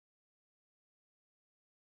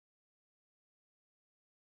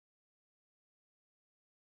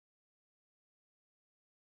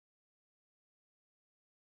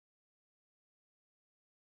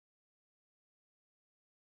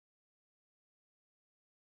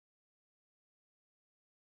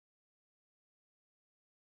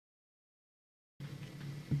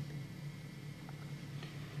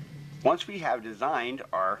Once we have designed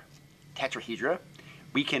our tetrahedra,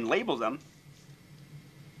 we can label them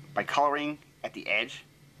by coloring at the edge,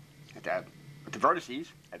 at the vertices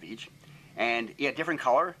of each. And a different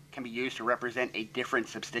color can be used to represent a different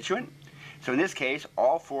substituent. So in this case,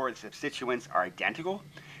 all four of the substituents are identical.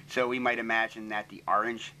 So we might imagine that the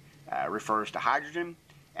orange refers to hydrogen,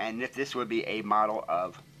 and that this would be a model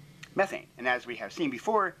of methane. And as we have seen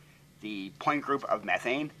before, the point group of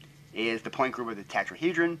methane is the point group of the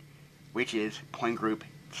tetrahedron, which is point group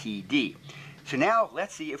TD. So now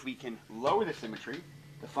let's see if we can lower the symmetry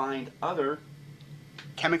to find other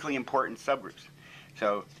chemically important subgroups.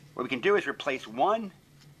 So what we can do is replace one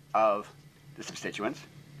of the substituents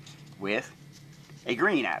with a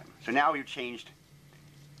green atom. So now we've changed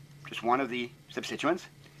just one of the substituents,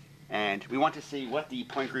 and we want to see what the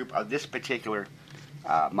point group of this particular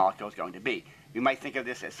molecule is going to be. We might think of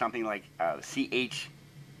this as something like CH-Cl3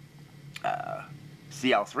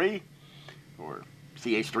 or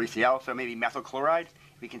CH3Cl, so maybe methyl chloride.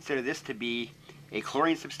 We consider this to be a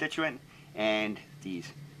chlorine substituent, and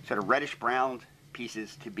these sort of reddish-brown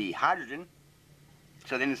pieces to be hydrogen.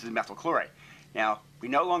 So then this is methyl chloride. Now, we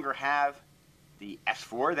no longer have the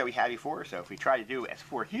S4 that we had before, so if we try to do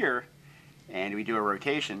S4 here, and we do a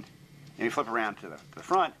rotation, and we flip around to the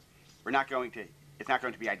front, it's not going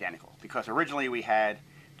to be identical, because originally we had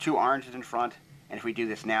two oranges in front, and if we do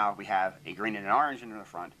this now, we have a green and an orange in the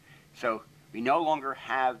front. So we no longer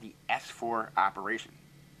have the S4 operation.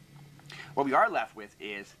 What we are left with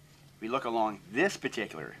is, we look along this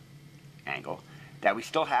particular angle, that we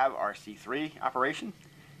still have our C3 operation.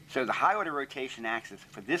 So the high order rotation axis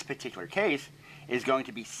for this particular case is going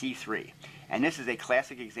to be C3. And this is a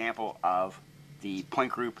classic example of the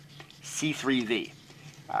point group C3V.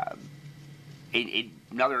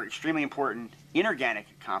 Another extremely important inorganic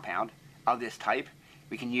compound of this type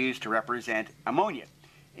we can use to represent ammonia.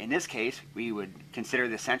 In this case, we would consider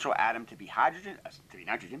the central atom to be hydrogen, to be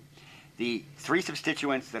nitrogen. The three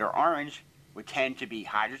substituents that are orange would tend to be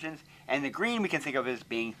hydrogens, and the green we can think of as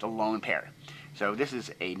being the lone pair. So this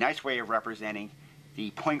is a nice way of representing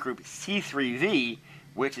the point group C3V,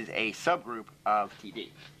 which is a subgroup of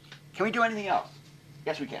TD. Can we do anything else?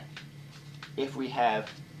 Yes, we can. If we have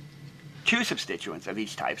two substituents of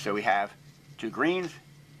each type, so we have two greens,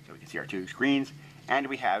 so we can see our two greens, and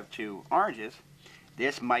we have two oranges,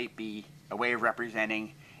 this might be a way of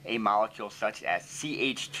representing a molecule such as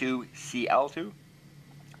CH2Cl2.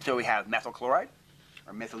 So we have methyl chloride,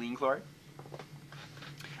 or methylene chloride,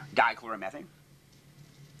 dichloromethane.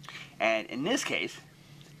 And in this case,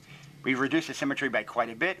 we've reduced the symmetry by quite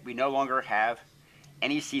a bit. We no longer have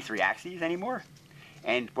any C3 axes anymore.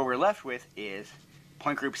 And what we're left with is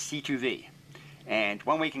point group C2V. And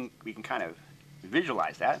one way we can kind of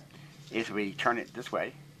visualize that is we turn it this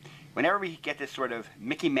way. Whenever we get this sort of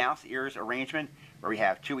Mickey Mouse ears arrangement, where we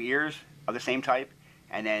have two ears of the same type,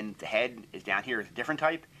 and then the head is down here as a different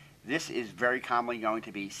type, this is very commonly going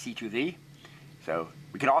to be C2V. So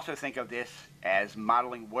we can also think of this as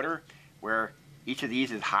modeling water, where each of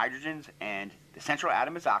these is hydrogens and the central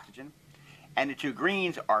atom is oxygen, and the two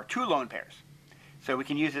greens are two lone pairs. So we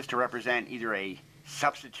can use this to represent either a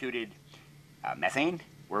substituted methane,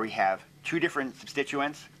 where we have two different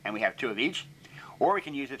substituents and we have two of each, or we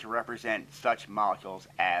can use it to represent such molecules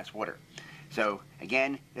as water. So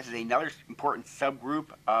again, this is another important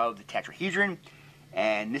subgroup of the tetrahedron,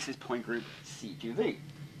 and this is point group C2V.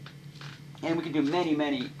 And we can do many,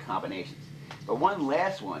 many combinations. But one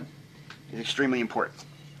last one is extremely important.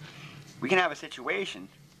 We can have a situation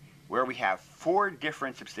where we have four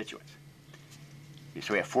different substituents.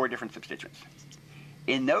 So we have four different substituents.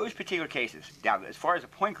 In those particular cases, now as far as the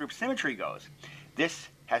point group symmetry goes, this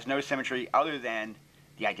has no symmetry other than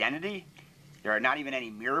the identity. There are not even any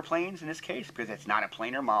mirror planes in this case because it's not a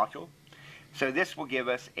planar molecule. So this will give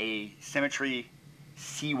us a symmetry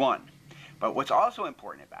C1. But what's also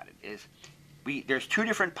important about it is there's two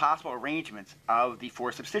different possible arrangements of the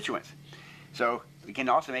four substituents. So we can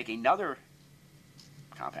also make another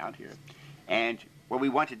compound here. And what we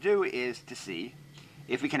want to do is to see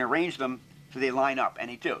if we can arrange them so they line up, and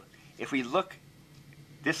they do. If we look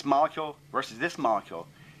this molecule versus this molecule,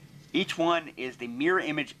 each one is the mirror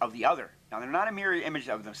image of the other. Now they're not a mirror image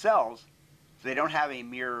of themselves, so they don't have a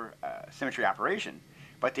mirror symmetry operation,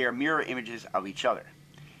 but they are mirror images of each other.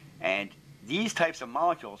 And these types of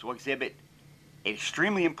molecules will exhibit an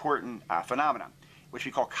extremely important phenomenon, which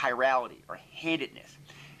we call chirality, or handedness.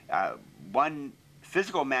 One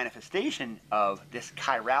physical manifestation of this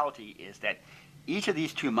chirality is that each of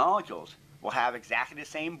these two molecules will have exactly the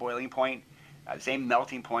same boiling point, the same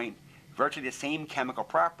melting point, virtually the same chemical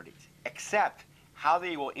properties, except how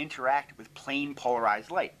they will interact with plane polarized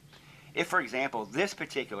light. if, for example, this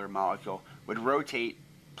particular molecule would rotate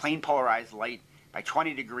plane polarized light by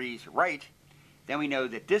 20 degrees right, then we know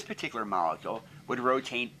that this particular molecule would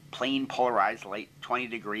rotate plane polarized light 20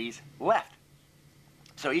 degrees left.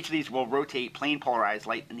 So each of these will rotate plane polarized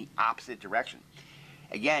light in the opposite direction.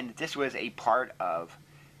 Again, this was a part of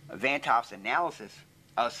Van 't Hoff's analysis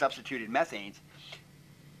of substituted methanes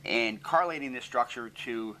and correlating this structure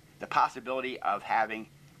to the possibility of having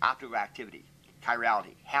optical activity,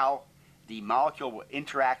 chirality, how the molecule will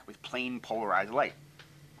interact with plane polarized light.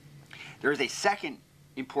 There is a second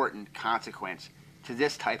important consequence to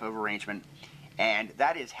this type of arrangement, and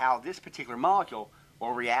that is how this particular molecule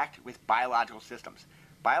will react with biological systems.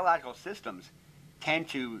 Biological systems tend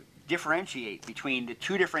to differentiate between the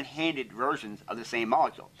two different handed versions of the same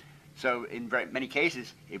molecule. So in many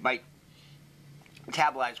cases, it might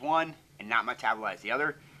metabolize one and not metabolize the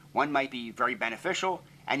other. One might be very beneficial,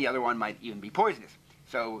 and the other one might even be poisonous.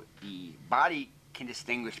 So the body can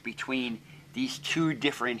distinguish between these two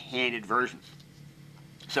different handed versions.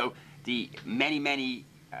 So the many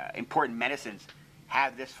important medicines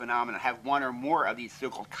have this phenomenon, have one or more of these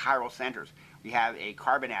so-called chiral centers. We have a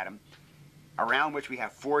carbon atom around which we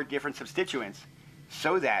have 4 different substituents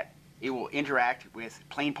so that it will interact with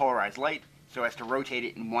plane polarized light so as to rotate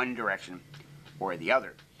it in one direction or the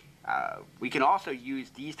other. We can also use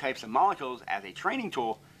these types of molecules as a training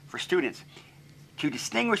tool for students. To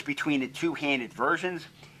distinguish between the two-handed versions,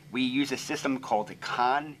 we use a system called the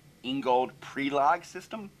𝐒𝐞𝐢𝐳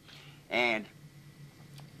system, and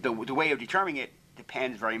the way of determining it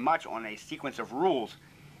depends very much on a sequence of rules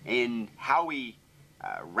in how we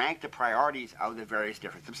rank the priorities of the various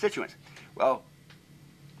different substituents. Well,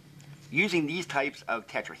 using these types of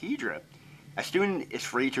tetrahedra, a student is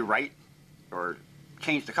free to write or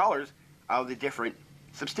change the colors of the different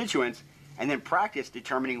substituents and then practice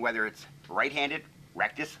determining whether it's right-handed,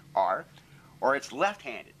 rectus, R, or it's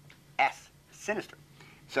left-handed, S, sinister.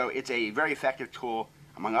 So it's a very effective tool,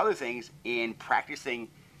 among other things, in practicing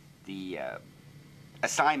the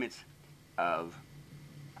assignments of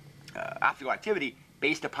optical activity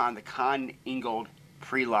based upon the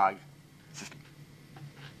𝐒𝐞𝐢𝐳 system.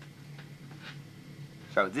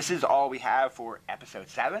 So this is all we have for episode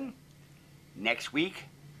 7. Next week,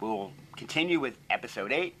 we'll continue with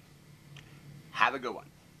episode 8. Have a good one.